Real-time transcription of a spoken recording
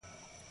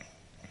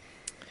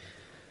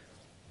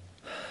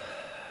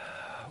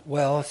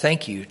Well,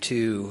 thank you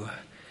to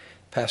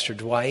Pastor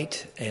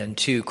Dwight and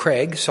to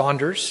Craig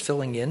Saunders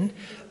filling in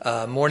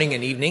morning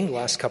and evening the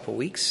last couple of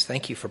weeks.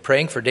 Thank you for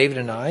praying for David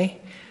and I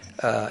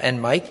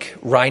and Mike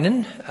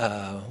Reinen.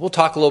 We'll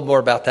talk a little more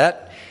about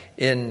that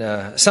in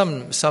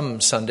some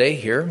Sunday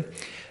here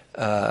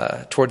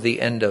toward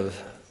the end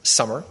of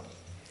summer.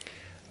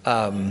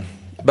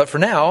 But for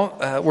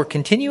now, we're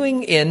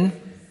continuing in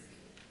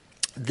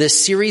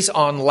this series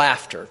on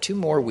laughter. 2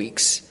 more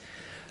weeks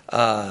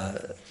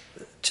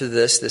to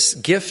this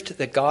gift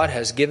that God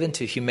has given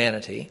to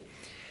humanity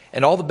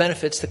and all the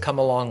benefits that come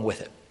along with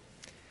it,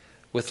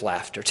 with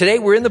laughter. Today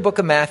we're in the book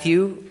of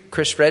Matthew.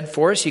 Chris read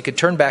for us. You could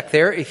turn back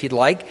there if you'd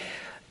like.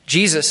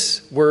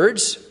 Jesus'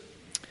 words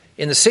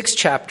in the 6th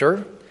chapter,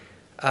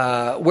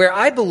 where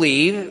I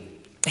believe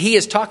he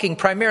is talking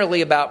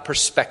primarily about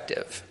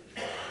perspective,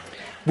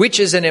 which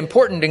is an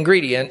important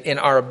ingredient in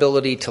our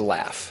ability to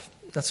laugh.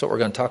 That's what we're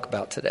going to talk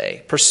about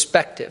today.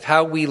 Perspective,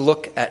 how we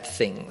look at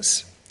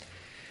things.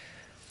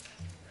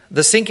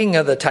 The sinking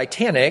of the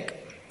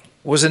Titanic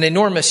was an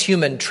enormous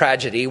human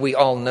tragedy. We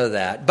all know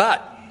that.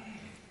 But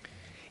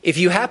if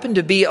you happen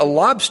to be a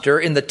lobster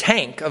in the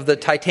tank of the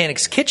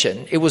Titanic's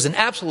kitchen, it was an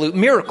absolute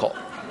miracle.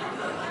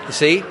 You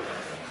see?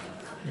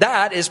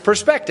 That is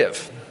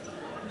perspective.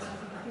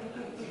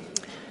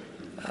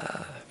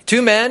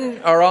 2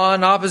 men are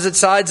on opposite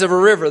sides of a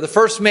river. The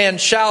first man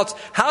shouts,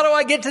 "How do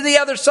I get to the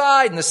other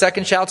side?" And the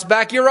second shouts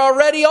back, "You're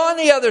already on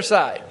the other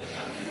side."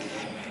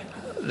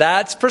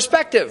 That's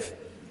perspective.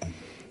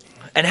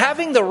 And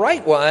having the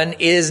right one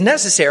is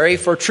necessary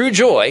for true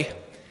joy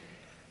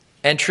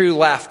and true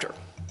laughter.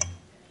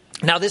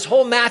 Now, this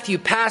whole Matthew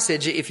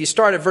passage, if you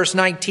start at verse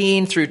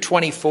 19 through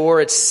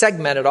 24, it's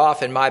segmented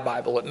off in my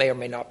Bible. It may or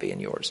may not be in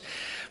yours.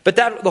 But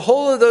the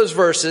whole of those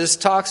verses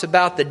talks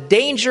about the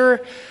danger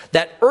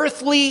that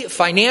earthly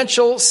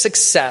financial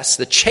success,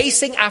 the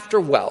chasing after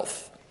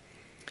wealth,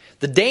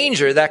 the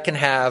danger that can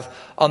have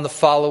on the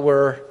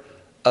follower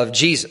of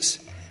Jesus.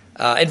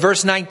 In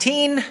verse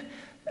 19,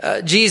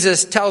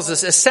 Jesus tells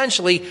us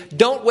essentially,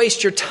 don't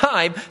waste your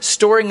time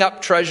storing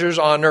up treasures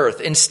on earth.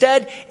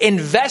 Instead,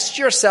 invest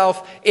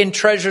yourself in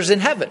treasures in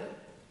heaven,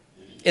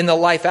 in the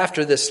life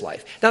after this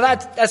life. Now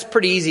that's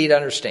pretty easy to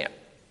understand.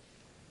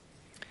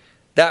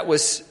 That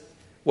was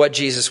what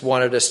Jesus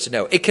wanted us to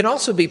know. It can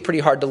also be pretty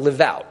hard to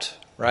live out,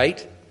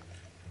 right?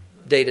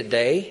 Day to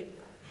day.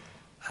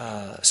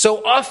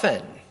 So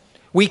often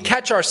we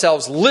catch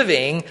ourselves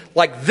living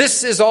like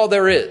this is all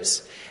there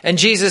is. And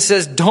Jesus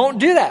says, don't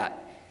do that.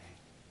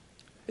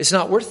 It's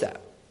not worth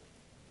that.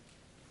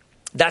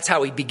 That's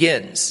how he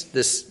begins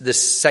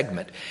this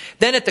segment.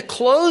 Then at the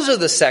close of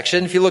the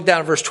section, if you look down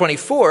at verse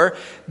 24,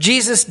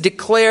 Jesus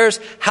declares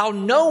how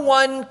no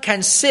one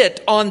can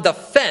sit on the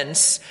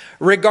fence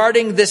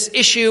regarding this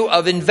issue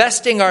of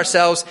investing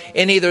ourselves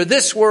in either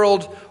this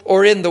world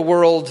or in the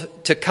world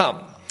to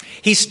come.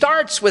 He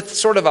starts with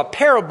sort of a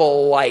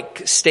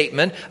parable-like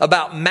statement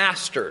about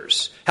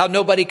masters, how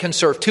nobody can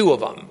serve 2 of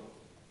them.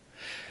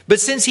 But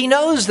since he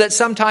knows that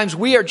sometimes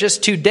we are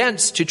just too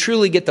dense to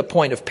truly get the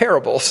point of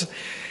parables,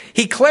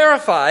 he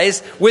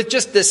clarifies with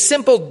just this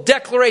simple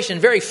declaration,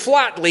 very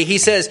flatly. He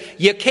says,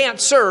 you can't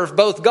serve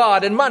both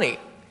God and money.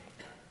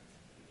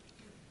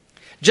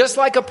 Just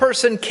like a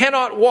person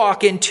cannot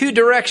walk in 2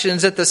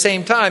 directions at the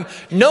same time,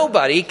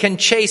 nobody can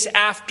chase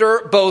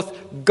after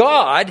both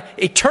God,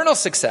 eternal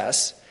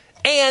success,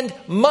 and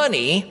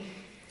money,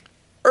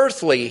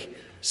 earthly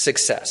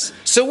success.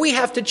 So we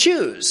have to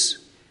choose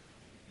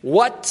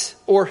what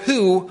or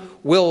who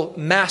will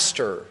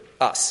master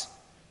us.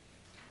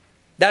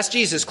 That's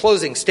Jesus'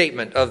 closing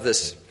statement of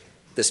this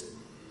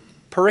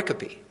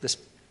pericope, this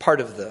part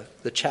of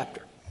the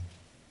chapter.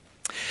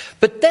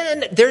 But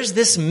then there's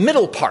this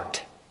middle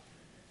part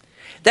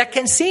that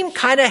can seem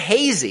kind of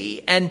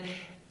hazy and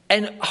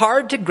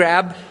hard to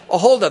grab a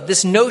hold of.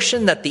 This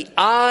notion that the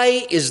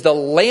eye is the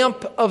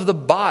lamp of the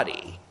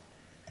body.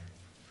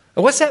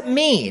 And what's that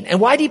mean? And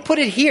why do you put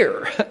it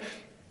here?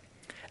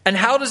 And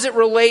how does it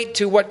relate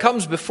to what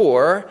comes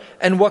before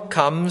and what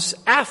comes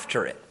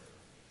after it?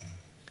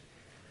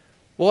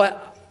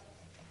 Well,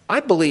 I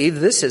believe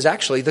this is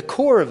actually the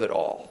core of it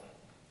all.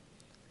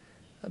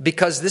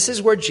 Because this is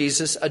where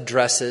Jesus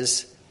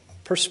addresses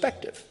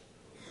perspective.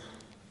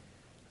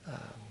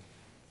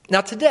 Now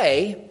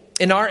today,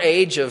 in our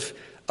age of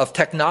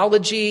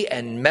technology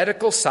and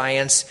medical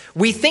science,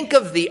 we think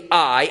of the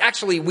eye,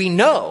 actually we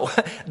know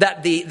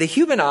that the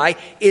human eye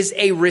is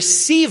a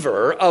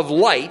receiver of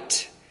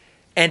light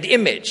and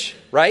image,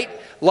 right?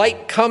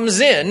 Light comes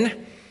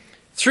in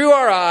through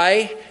our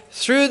eye,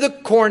 through the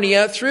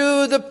cornea,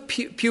 through the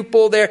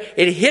pupil there.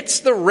 It hits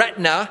the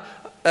retina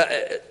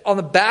on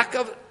the back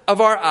of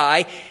our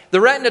eye.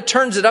 The retina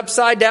turns it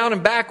upside down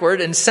and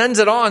backward and sends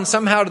it on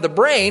somehow to the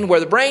brain, where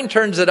the brain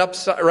turns it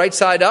right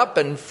side up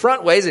and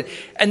front ways.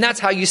 And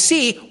that's how you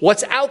see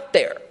what's out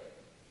there.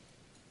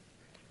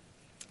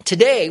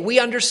 Today, we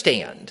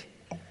understand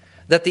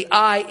that the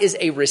eye is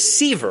a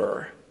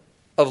receiver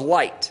of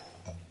light.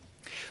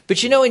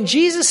 But you know, in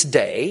Jesus'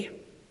 day,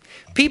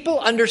 people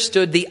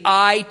understood the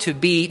eye to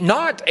be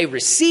not a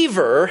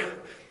receiver,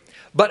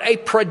 but a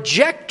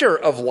projector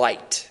of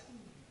light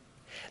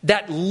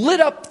that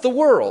lit up the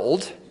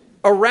world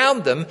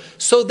around them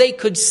so they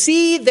could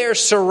see their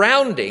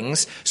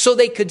surroundings, so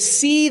they could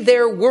see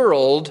their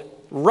world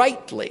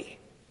rightly.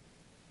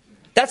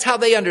 That's how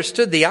they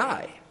understood the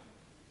eye.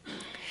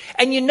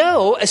 And you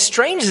know, as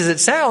strange as it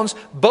sounds,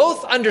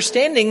 both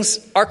understandings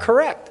are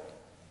correct.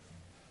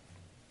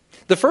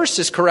 The first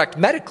is correct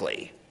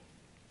medically,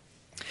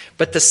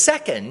 but the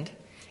second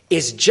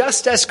is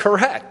just as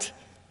correct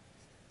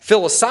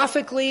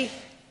philosophically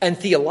and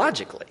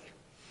theologically.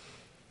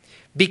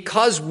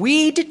 Because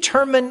we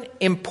determine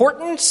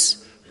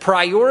importance,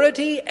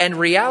 priority, and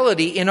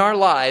reality in our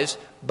lives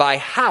by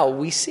how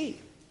we see.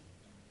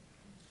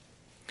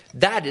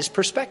 That is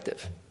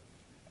perspective.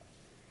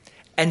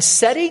 And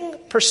setting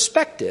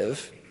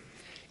perspective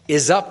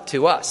is up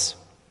to us.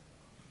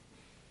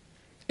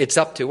 It's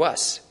up to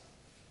us.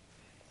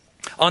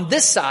 On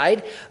this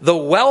side, the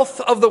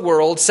wealth of the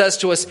world says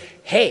to us,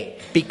 hey,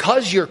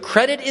 because your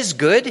credit is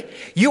good,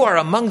 you are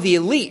among the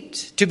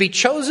elite to be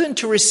chosen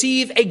to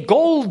receive a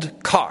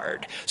gold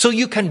card. So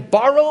you can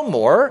borrow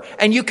more,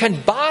 and you can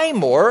buy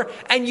more,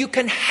 and you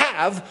can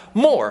have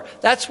more.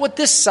 That's what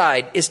this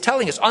side is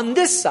telling us. On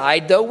this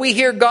side, though, we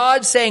hear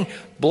God saying,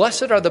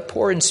 blessed are the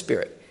poor in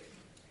spirit,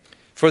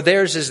 for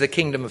theirs is the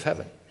kingdom of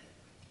heaven.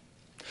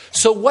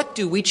 So what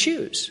do we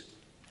choose?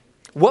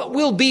 What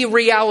will be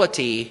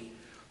reality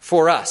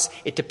for us?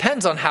 It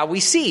depends on how we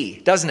see,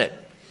 doesn't it?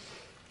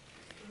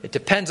 It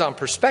depends on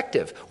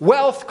perspective.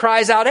 Wealth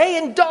cries out, hey,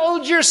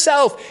 indulge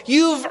yourself.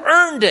 You've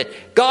earned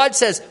it. God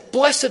says,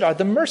 blessed are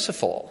the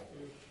merciful,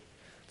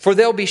 for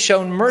they'll be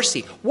shown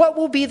mercy. What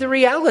will be the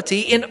reality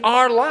in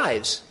our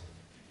lives?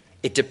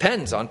 It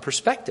depends on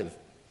perspective.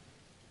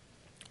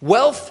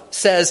 Wealth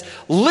says,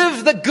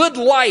 live the good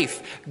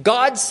life.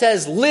 God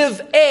says, live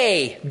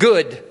a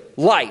good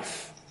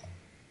life.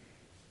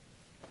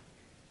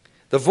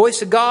 The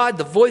voice of God,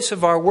 the voice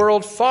of our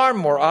world, far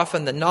more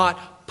often than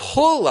not,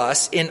 pull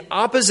us in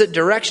opposite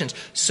directions.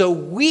 So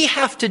we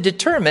have to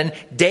determine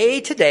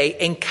day to day,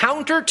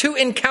 encounter to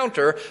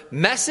encounter,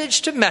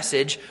 message to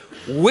message,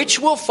 which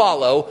will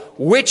follow,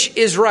 which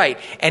is right.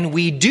 And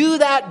we do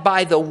that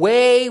by the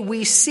way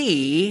we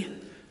see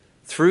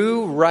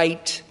through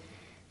right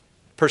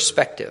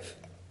perspective.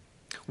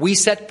 We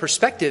set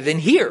perspective in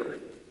here.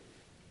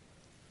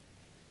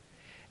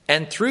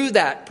 And through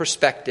that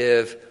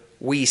perspective,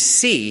 we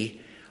see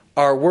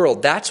our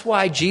world. That's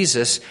why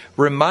Jesus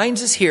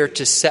reminds us here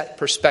to set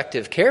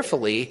perspective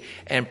carefully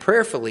and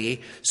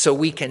prayerfully so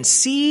we can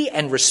see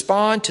and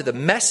respond to the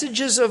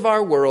messages of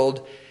our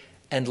world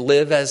and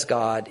live as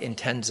God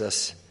intends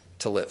us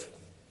to live.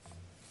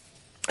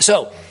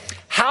 So,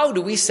 how do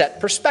we set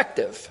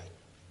perspective?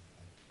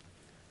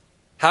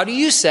 How do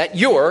you set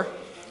your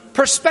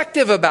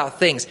perspective about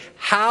things?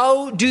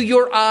 How do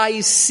your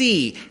eyes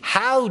see?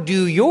 How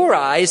do your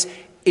eyes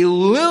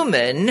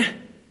illumine,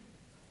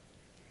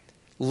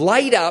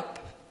 light up,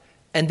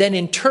 and then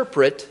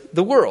interpret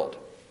the world?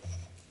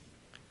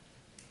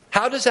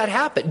 How does that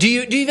happen? Do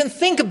you even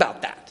think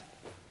about that?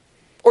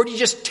 Or do you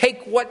just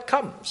take what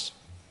comes?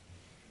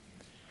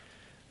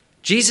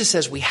 Jesus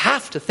says we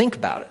have to think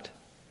about it.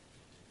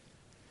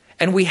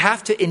 And we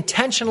have to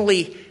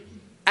intentionally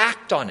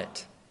act on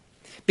it.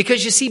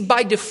 Because you see,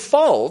 by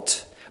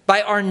default,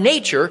 by our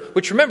nature,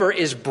 which remember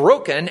is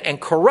broken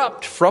and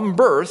corrupt from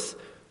birth,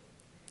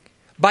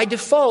 by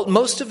default,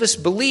 most of us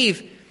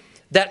believe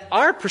that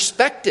our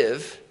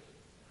perspective,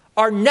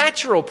 our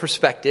natural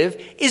perspective,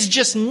 is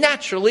just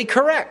naturally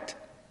correct.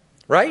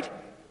 Right?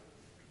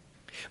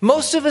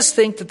 Most of us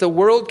think that the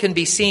world can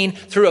be seen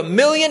through a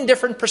million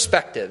different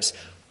perspectives.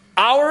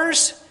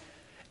 Ours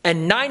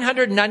and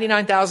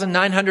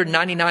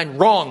 999,999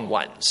 wrong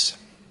ones.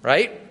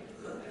 Right?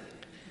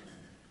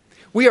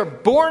 We are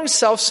born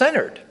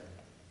self-centered.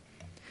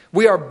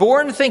 We are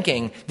born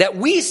thinking that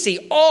we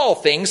see all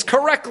things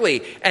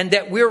correctly and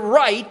that we're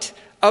right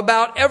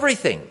about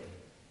everything.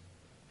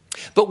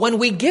 But when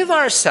we give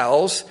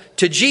ourselves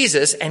to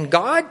Jesus and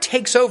God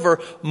takes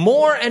over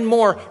more and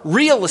more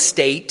real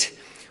estate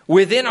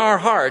within our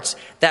hearts,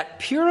 that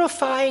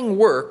purifying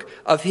work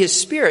of His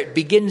Spirit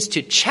begins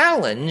to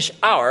challenge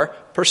our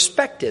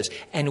perspectives,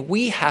 and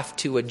we have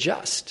to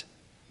adjust.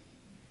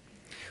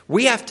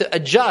 We have to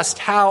adjust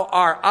how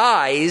our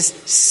eyes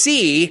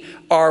see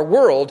our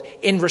world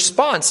in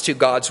response to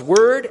God's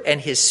Word and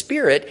His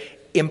Spirit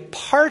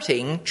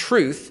imparting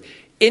truth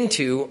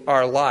into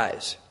our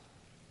lives.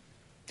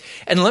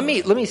 And let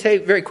me say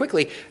very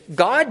quickly,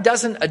 God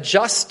doesn't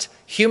adjust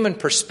human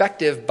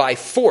perspective by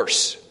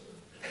force.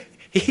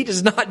 He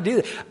does not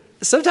do that.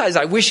 Sometimes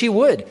I wish He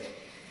would,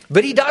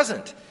 but He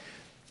doesn't.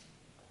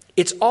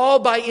 It's all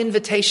by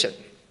invitation.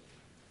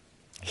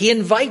 He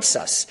invites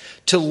us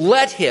to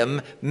let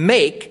Him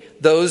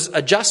make those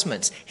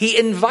adjustments. He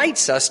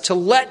invites us to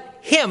let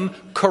Him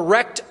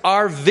correct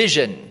our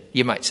vision,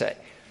 you might say.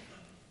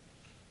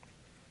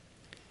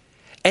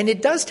 And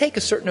it does take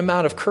a certain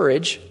amount of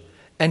courage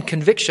and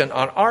conviction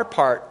on our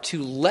part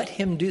to let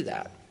Him do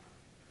that.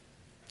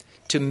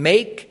 To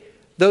make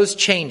those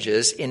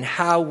changes in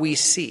how we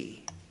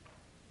see.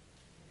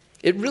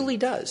 It really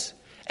does.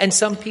 And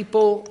some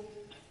people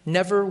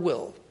never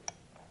will.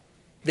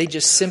 They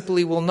just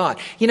simply will not.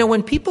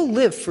 When people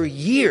live for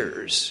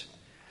years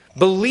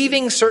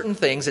believing certain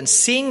things and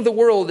seeing the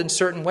world in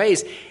certain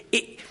ways,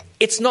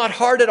 it's not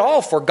hard at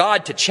all for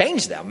God to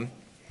change them,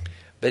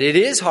 but it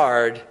is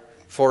hard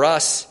for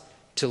us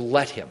to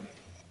let him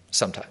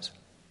sometimes.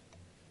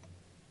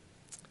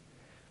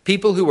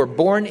 People who were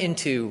born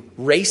into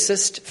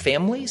racist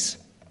families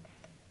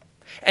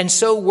and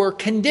so were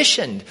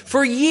conditioned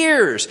for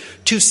years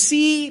to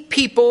see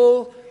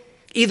people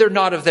either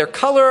not of their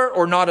color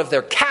or not of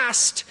their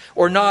caste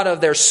or not of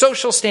their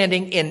social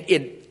standing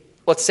in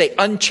let's say,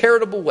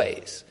 uncharitable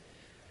ways.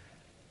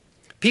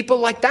 People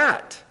like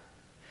that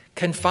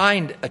can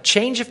find a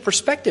change of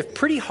perspective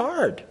pretty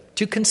hard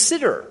to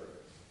consider.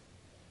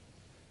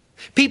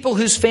 People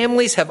whose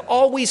families have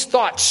always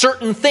thought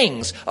certain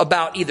things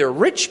about either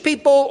rich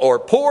people or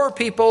poor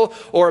people,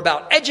 or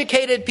about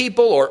educated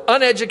people or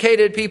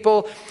uneducated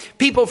people,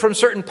 people from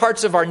certain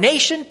parts of our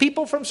nation,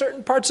 people from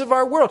certain parts of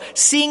our world.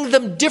 Seeing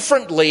them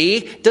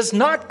differently does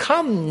not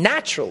come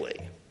naturally.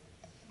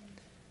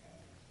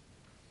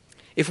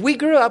 If we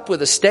grew up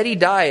with a steady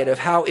diet of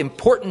how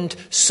important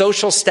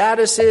social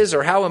status is,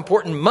 or how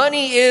important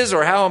money is,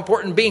 or how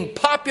important being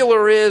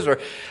popular is, or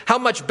how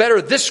much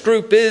better this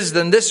group is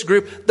than this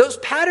group, those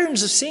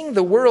patterns of seeing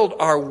the world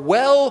are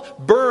well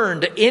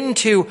burned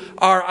into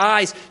our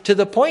eyes to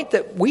the point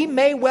that we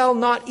may well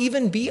not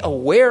even be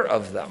aware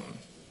of them.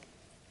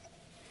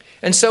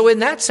 And so in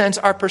that sense,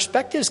 our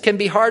perspectives can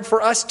be hard for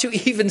us to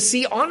even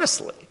see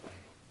honestly.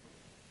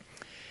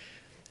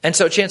 And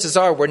so chances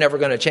are we're never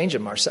going to change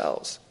them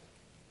ourselves.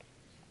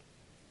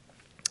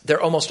 There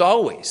almost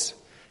always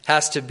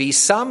has to be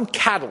some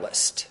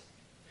catalyst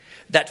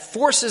that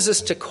forces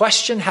us to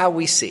question how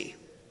we see,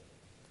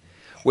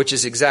 which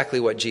is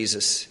exactly what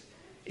Jesus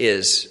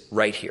is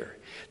right here.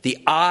 The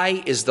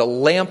eye is the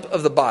lamp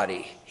of the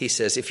body. He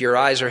says, if your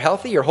eyes are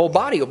healthy, your whole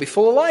body will be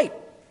full of light.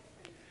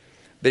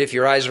 But if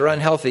your eyes are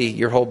unhealthy,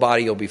 your whole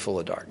body will be full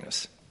of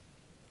darkness.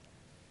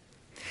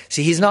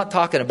 See, he's not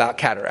talking about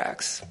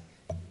cataracts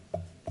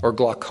or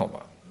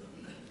glaucoma.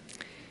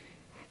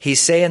 He's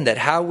saying that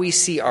how we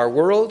see our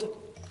world,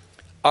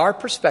 our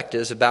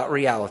perspectives about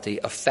reality,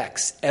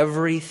 affects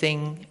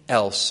everything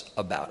else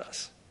about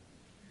us.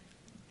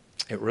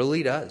 It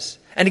really does.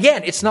 And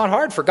again, it's not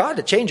hard for God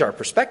to change our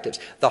perspectives.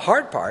 The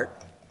hard part,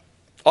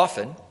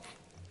 often,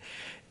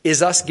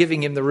 is us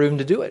giving him the room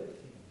to do it.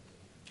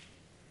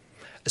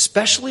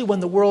 Especially when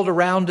the world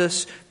around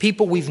us,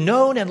 people we've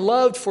known and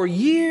loved for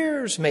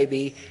years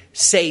maybe,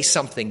 say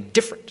something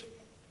different.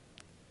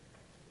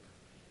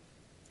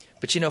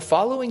 But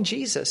following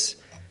Jesus,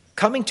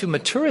 coming to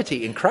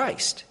maturity in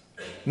Christ,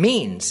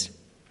 means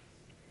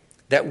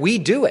that we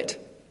do it.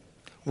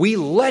 We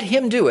let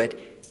him do it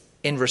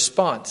in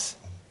response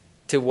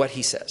to what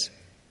he says.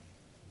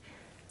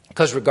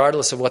 Because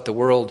regardless of what the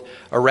world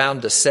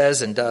around us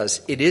says and does,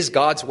 it is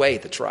God's way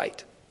that's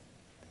right.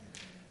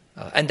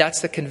 And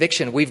that's the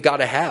conviction we've got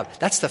to have.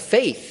 That's the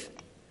faith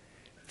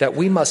that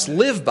we must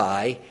live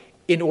by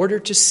in order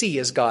to see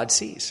as God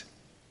sees.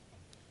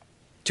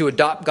 To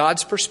adopt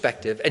God's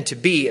perspective and to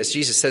be, as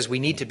Jesus says, we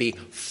need to be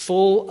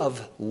full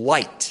of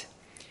light.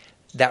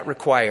 That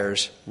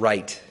requires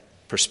right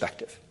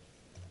perspective.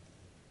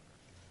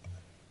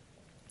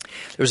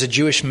 There was a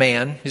Jewish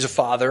man, he's a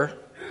father.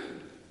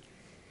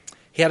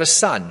 He had a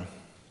son.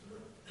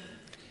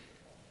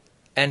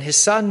 And his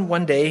son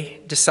one day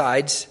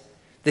decides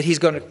that he's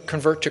going to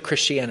convert to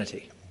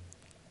Christianity.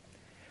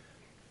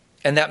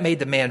 And that made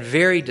the man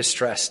very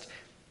distressed.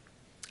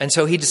 And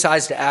so he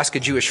decides to ask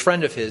a Jewish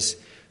friend of his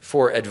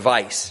for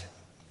advice.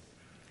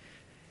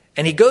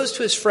 And he goes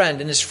to his friend,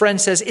 and his friend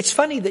says, it's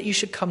funny that you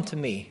should come to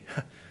me.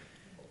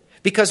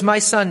 Because my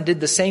son did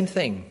the same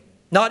thing,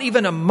 not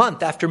even a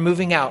month after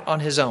moving out on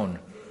his own.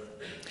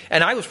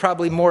 And I was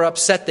probably more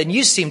upset than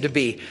you seem to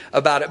be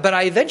about it. But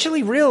I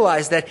eventually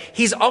realized that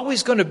he's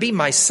always going to be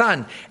my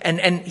son.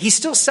 And he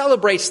still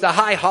celebrates the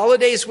high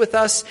holidays with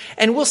us.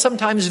 And we'll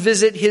sometimes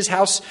visit his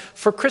house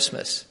for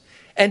Christmas.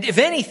 And if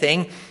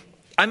anything,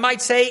 I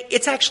might say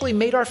it's actually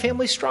made our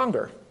family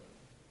stronger.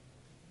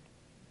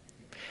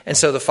 And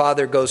so the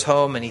father goes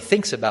home and he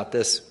thinks about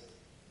this.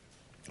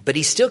 But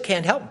he still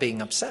can't help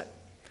being upset,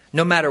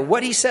 no matter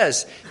what he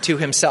says to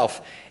himself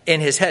in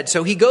his head.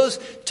 So he goes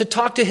to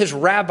talk to his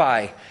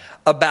rabbi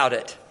about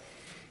it.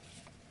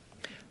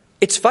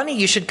 It's funny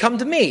you should come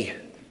to me,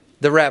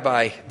 the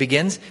rabbi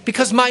begins,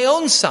 because my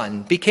own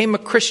son became a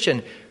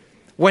Christian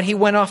when he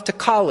went off to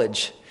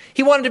college.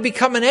 He wanted to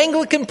become an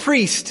Anglican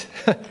priest.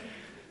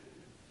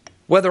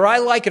 Whether I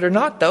like it or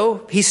not,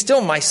 though, he's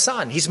still my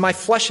son. He's my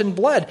flesh and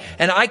blood.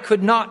 And I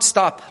could not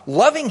stop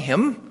loving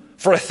him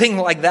for a thing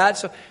like that.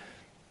 So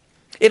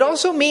it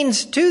also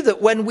means, too,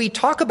 that when we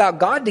talk about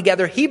God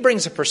together, he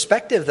brings a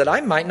perspective that I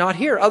might not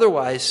hear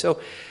otherwise.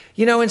 So,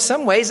 in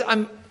some ways,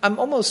 I'm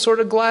almost sort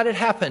of glad it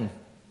happened.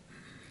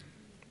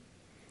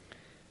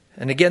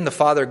 And again, the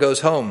father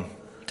goes home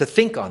to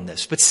think on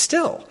this. But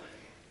still,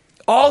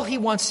 all he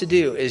wants to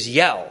do is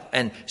yell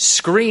and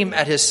scream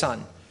at his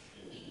son.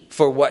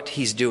 for what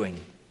he's doing.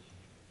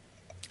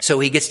 So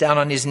he gets down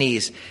on his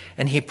knees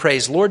and he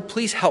prays, Lord,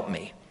 please help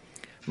me.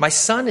 My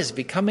son is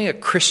becoming a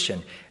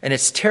Christian and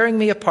it's tearing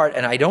me apart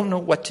and I don't know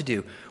what to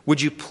do.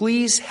 Would you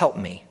please help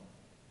me?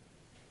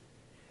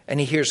 And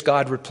he hears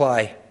God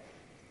reply,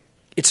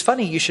 it's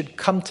funny you should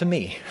come to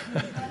me.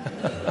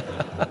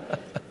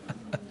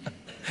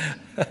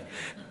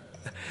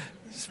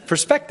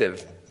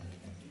 Perspective,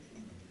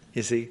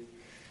 you see.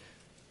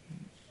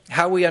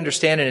 How we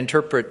understand and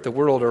interpret the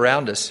world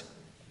around us,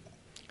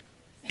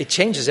 it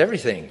changes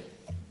everything.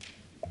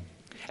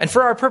 And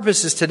for our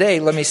purposes today,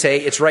 let me say,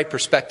 it's right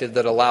perspective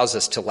that allows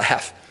us to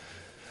laugh.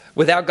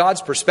 Without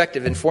God's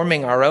perspective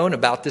informing our own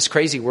about this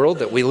crazy world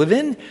that we live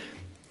in,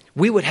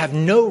 we would have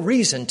no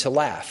reason to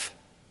laugh.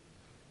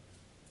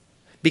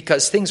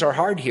 Because things are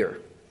hard here.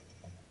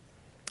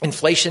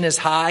 Inflation is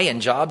high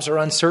and jobs are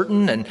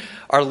uncertain and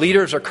our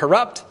leaders are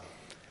corrupt.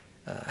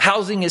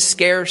 Housing is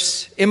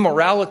scarce,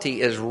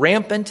 immorality is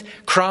rampant,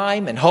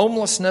 crime and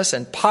homelessness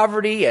and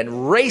poverty and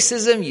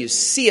racism. You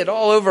see it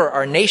all over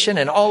our nation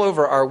and all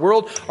over our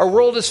world. Our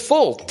world is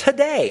full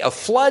today of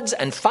floods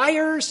and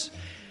fires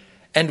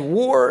and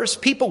wars.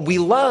 People we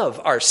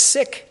love are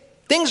sick.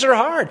 Things are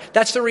hard.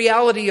 That's the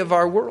reality of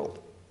our world.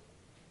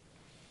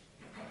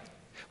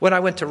 When I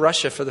went to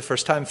Russia for the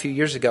first time a few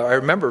years ago, I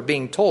remember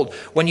being told,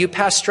 when you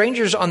pass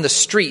strangers on the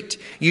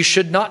street, you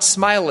should not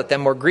smile at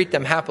them or greet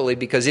them happily,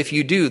 because if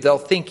you do, they'll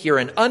think you're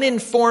an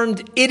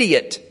uninformed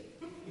idiot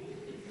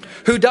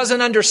who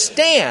doesn't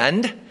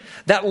understand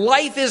that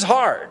life is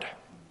hard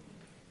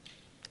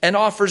and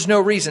offers no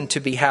reason to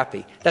be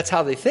happy. That's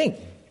how they think.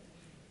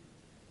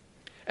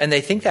 And they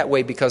think that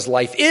way because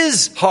life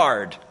is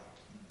hard.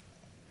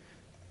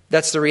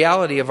 That's the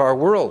reality of our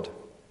world.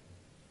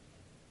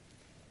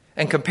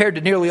 And compared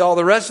to nearly all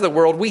the rest of the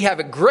world, we have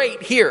it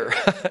great here.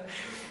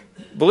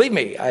 Believe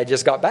me, I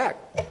just got back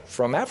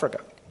from Africa.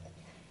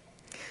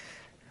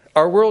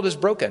 Our world is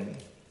broken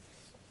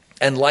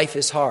and life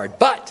is hard.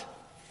 But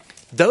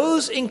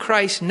those in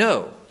Christ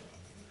know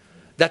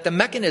that the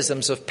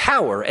mechanisms of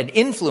power and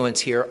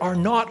influence here are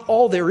not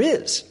all there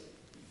is.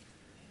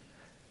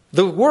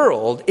 The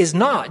world is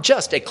not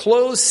just a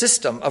closed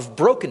system of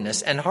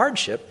brokenness and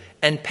hardship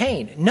and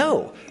pain.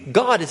 No,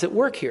 God is at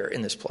work here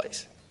in this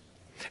place.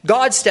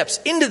 God steps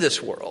into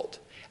this world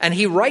and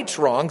he rights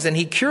wrongs and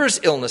he cures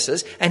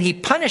illnesses and he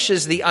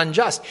punishes the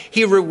unjust.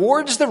 He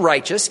rewards the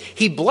righteous.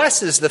 He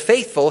blesses the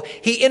faithful.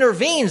 He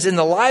intervenes in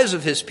the lives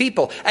of his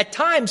people. At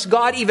times,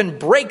 God even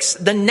breaks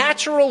the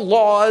natural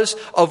laws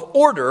of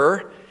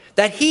order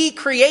that he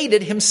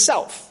created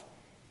himself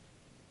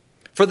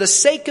for the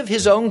sake of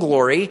his own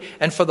glory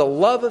and for the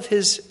love of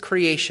his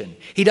creation.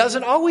 He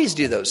doesn't always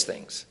do those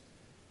things.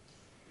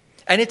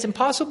 And it's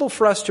impossible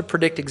for us to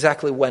predict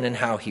exactly when and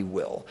how he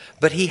will.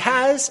 But he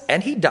has,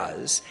 and he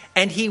does,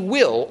 and he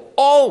will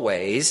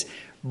always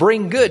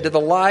bring good to the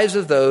lives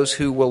of those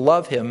who will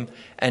love him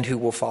and who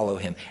will follow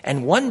him.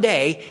 And one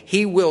day,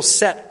 he will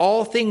set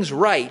all things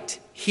right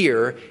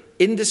here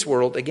in this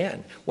world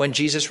again, when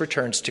Jesus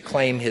returns to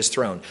claim his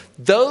throne.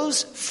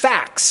 Those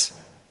facts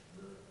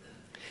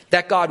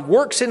that God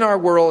works in our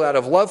world out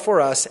of love for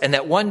us, and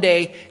that one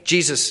day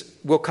Jesus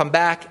will come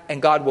back and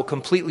God will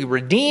completely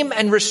redeem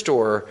and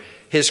restore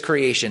his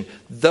creation.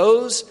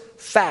 Those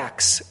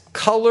facts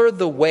color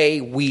the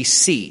way we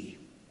see.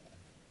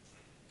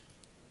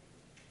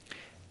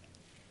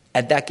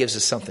 And that gives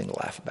us something to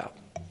laugh about.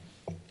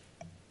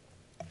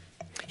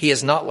 He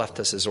has not left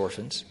us as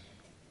orphans.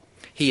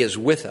 He is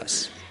with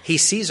us. He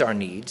sees our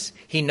needs.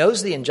 He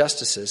knows the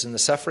injustices and the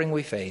suffering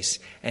we face.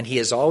 And he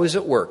is always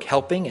at work,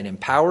 helping and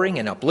empowering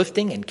and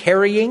uplifting and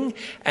carrying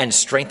and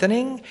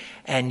strengthening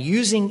and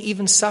using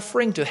even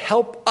suffering to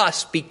help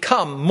us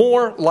become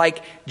more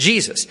like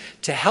Jesus,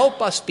 to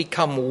help us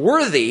become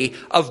worthy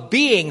of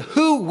being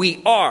who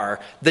we are,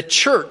 the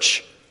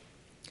church,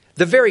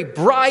 the very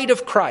bride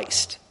of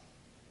Christ,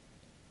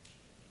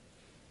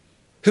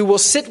 who will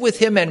sit with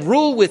him and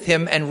rule with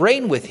him and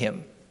reign with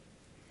him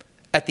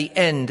at the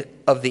end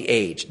of the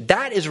age.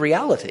 That is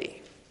reality.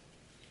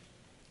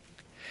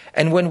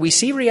 And when we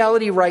see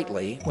reality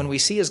rightly, when we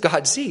see as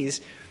God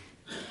sees,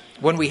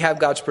 when we have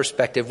God's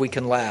perspective, we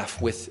can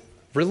laugh with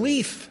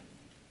relief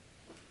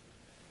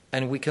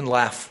and we can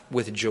laugh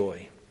with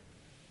joy.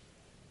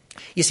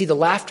 You see, the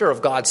laughter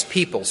of God's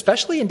people,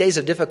 especially in days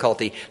of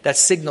difficulty, that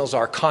signals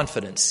our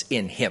confidence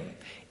in him,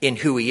 in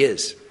who he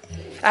is.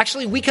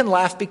 Actually, we can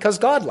laugh because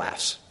God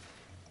laughs.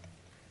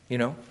 You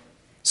know,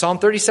 Psalm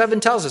 37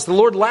 tells us, the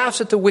Lord laughs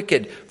at the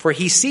wicked, for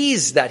he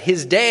sees that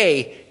his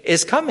day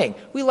is coming.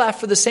 We laugh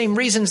for the same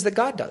reasons that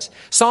God does.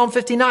 Psalm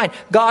 59,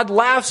 God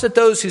laughs at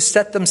those who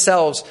set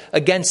themselves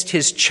against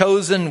his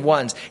chosen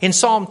ones. In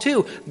Psalm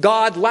 2,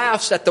 God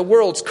laughs at the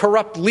world's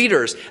corrupt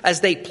leaders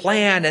as they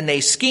plan and they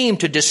scheme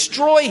to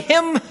destroy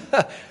him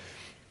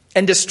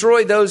and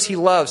destroy those he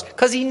loves,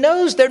 because he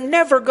knows they're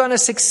never going to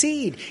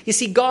succeed. You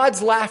see,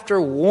 God's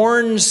laughter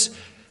warns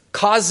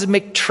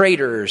cosmic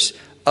traitors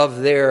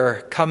of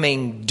their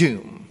coming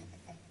doom.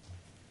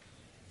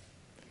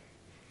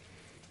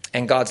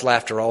 And God's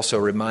laughter also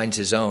reminds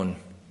his own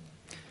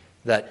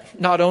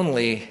that not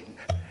only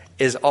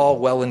is all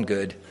well and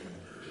good.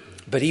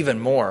 But even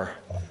more,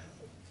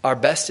 our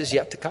best is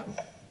yet to come.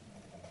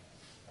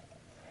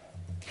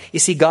 You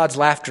see, God's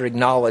laughter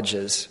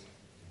acknowledges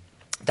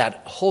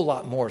that a whole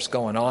lot more is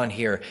going on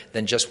here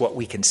than just what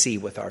we can see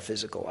with our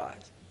physical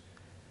eyes.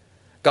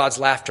 God's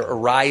laughter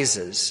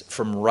arises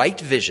from right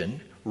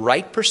vision,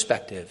 right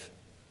perspective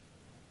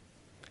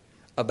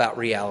about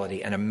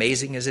reality. And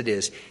amazing as it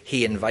is,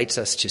 he invites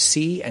us to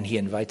see and he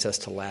invites us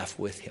to laugh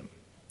with him.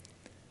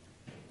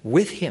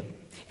 With him.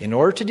 In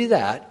order to do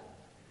that,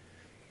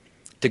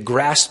 to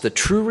grasp the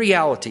true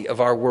reality of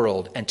our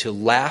world and to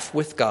laugh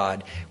with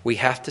God, we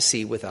have to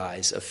see with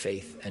eyes of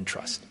faith and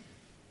trust.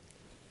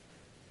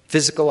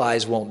 Physical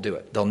eyes won't do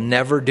it. They'll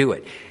never do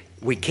it.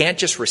 We can't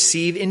just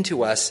receive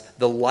into us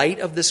the light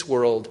of this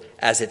world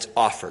as it's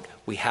offered.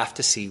 We have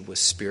to see with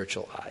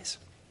spiritual eyes.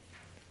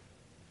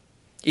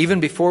 Even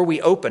before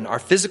we open our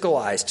physical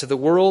eyes to the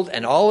world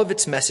and all of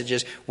its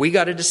messages, we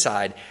got to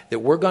decide that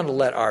we're going to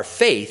let our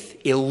faith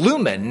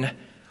illumine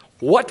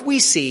what we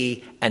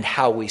see and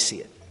how we see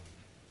it.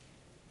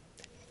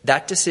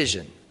 That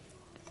decision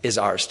is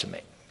ours to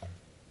make.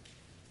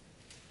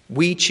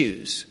 We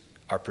choose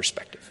our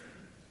perspective.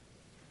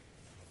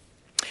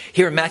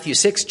 Here in Matthew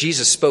 6,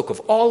 Jesus spoke of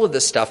all of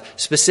this stuff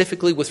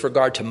specifically with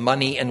regard to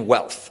money and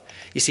wealth.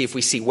 You see, if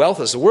we see wealth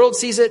as the world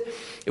sees it,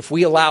 if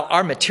we allow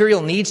our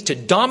material needs to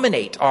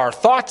dominate our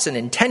thoughts and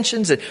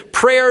intentions and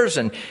prayers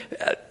and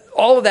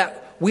all of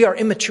that, we are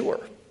immature.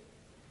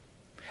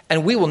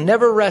 And we will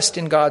never rest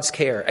in God's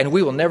care, and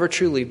we will never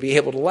truly be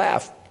able to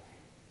laugh.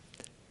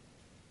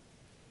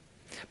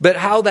 But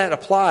how that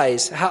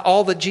applies,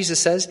 all that Jesus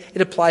says,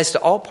 it applies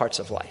to all parts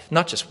of life,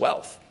 not just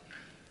wealth.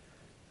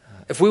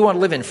 If we want to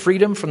live in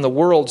freedom from the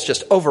world's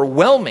just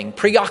overwhelming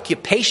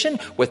preoccupation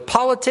with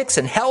politics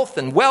and health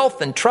and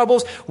wealth and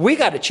troubles, we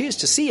got to choose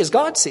to see as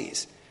God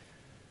sees.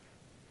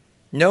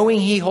 Knowing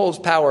he holds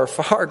power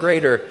far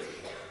greater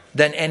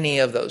than any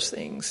of those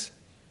things.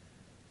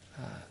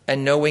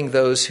 And knowing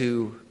those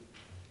who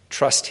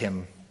trust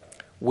him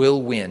will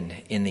win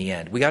in the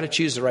end. We got to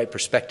choose the right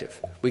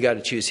perspective. We got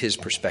to choose his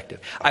perspective.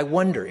 I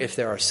wonder if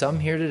there are some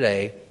here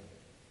today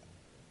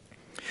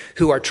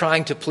who are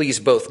trying to please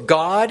both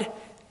God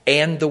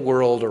and the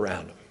world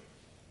around them.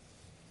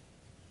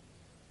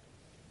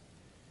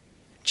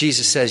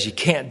 Jesus says you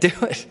can't do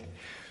it.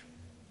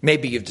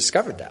 Maybe you've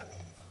discovered that.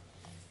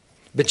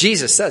 But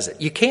Jesus says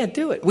it. You can't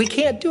do it. We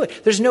can't do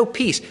it. There's no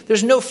peace.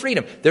 There's no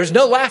freedom. There's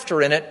no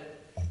laughter in it.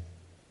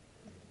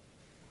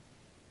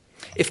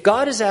 If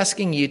God is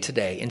asking you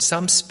today in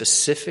some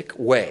specific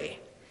way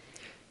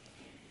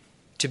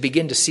to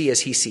begin to see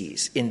as he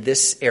sees in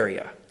this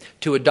area,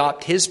 to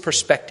adopt his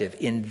perspective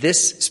in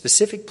this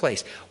specific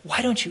place,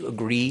 why don't you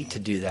agree to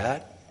do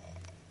that?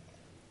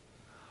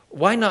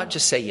 Why not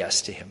just say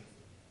yes to him?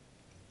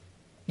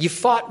 You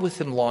fought with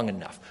him long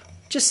enough.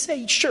 Just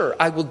say, sure,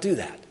 I will do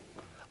that.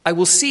 I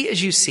will see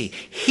as you see.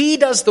 He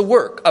does the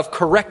work of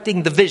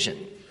correcting the vision.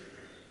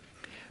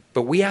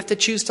 But we have to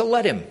choose to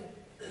let him.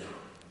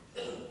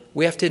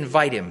 We have to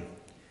invite him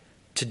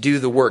to do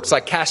the work. It's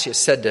like Cassius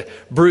said to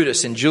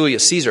Brutus and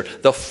Julius Caesar,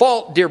 the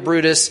fault, dear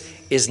Brutus,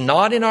 is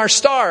not in our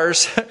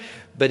stars,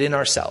 but in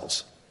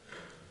ourselves.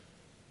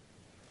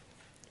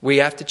 We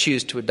have to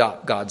choose to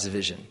adopt God's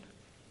vision,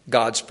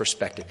 God's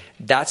perspective.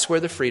 That's where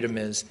the freedom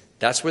is.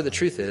 That's where the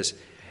truth is.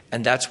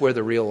 And that's where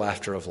the real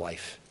laughter of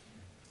life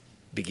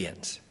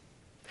begins.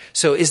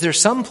 So is there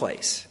some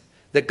place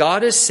that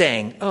God is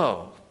saying,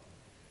 oh,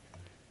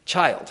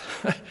 child,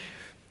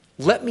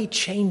 let me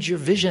change your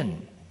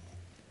vision.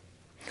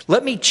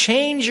 Let me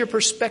change your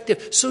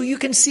perspective so you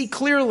can see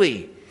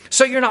clearly.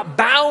 So you're not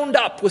bound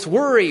up with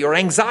worry or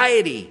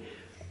anxiety.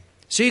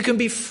 So you can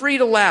be free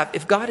to laugh.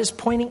 If God is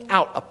pointing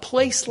out a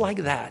place like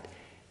that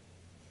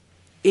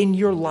in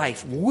your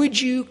life, would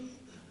you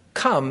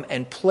come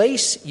and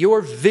place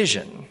your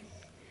vision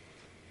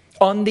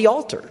on the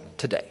altar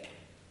today?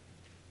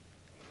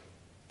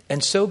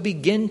 And so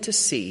begin to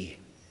see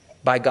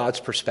by God's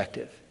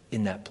perspective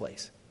in that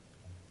place.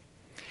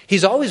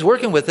 He's always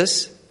working with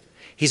us.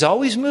 He's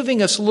always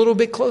moving us a little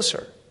bit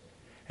closer.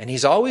 And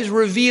he's always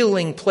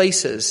revealing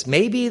places,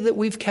 maybe that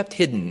we've kept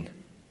hidden,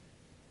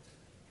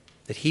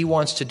 that he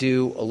wants to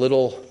do a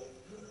little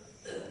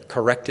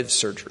corrective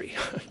surgery,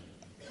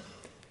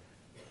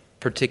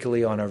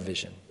 particularly on our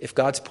vision. If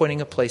God's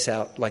pointing a place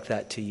out like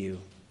that to you,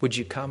 would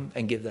you come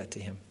and give that to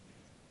him?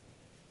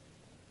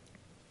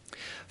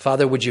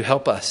 Father, would you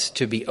help us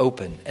to be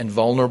open and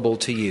vulnerable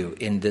to you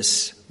in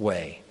this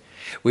way?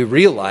 We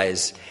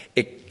realize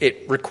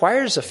it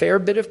requires a fair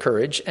bit of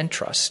courage and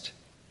trust.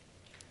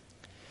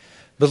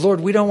 But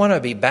Lord, we don't want to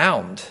be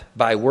bound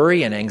by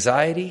worry and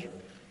anxiety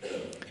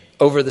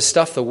over the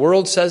stuff the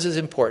world says is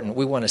important.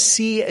 We want to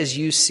see as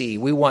you see.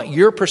 We want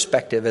your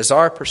perspective as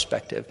our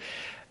perspective.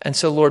 And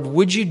so, Lord,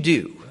 would you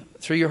do,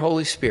 through your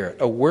Holy Spirit,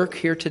 a work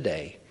here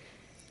today?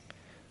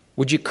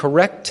 Would you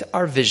correct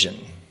our vision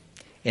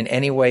in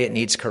any way it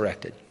needs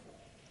corrected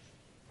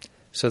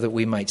so that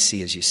we might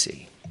see as you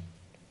see?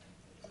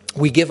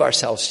 We give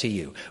ourselves to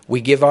you.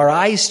 We give our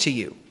eyes to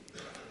you.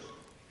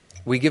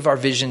 We give our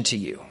vision to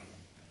you.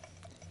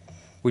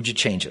 Would you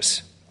change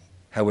us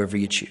however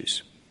you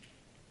choose?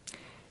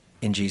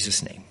 In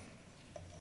Jesus' name.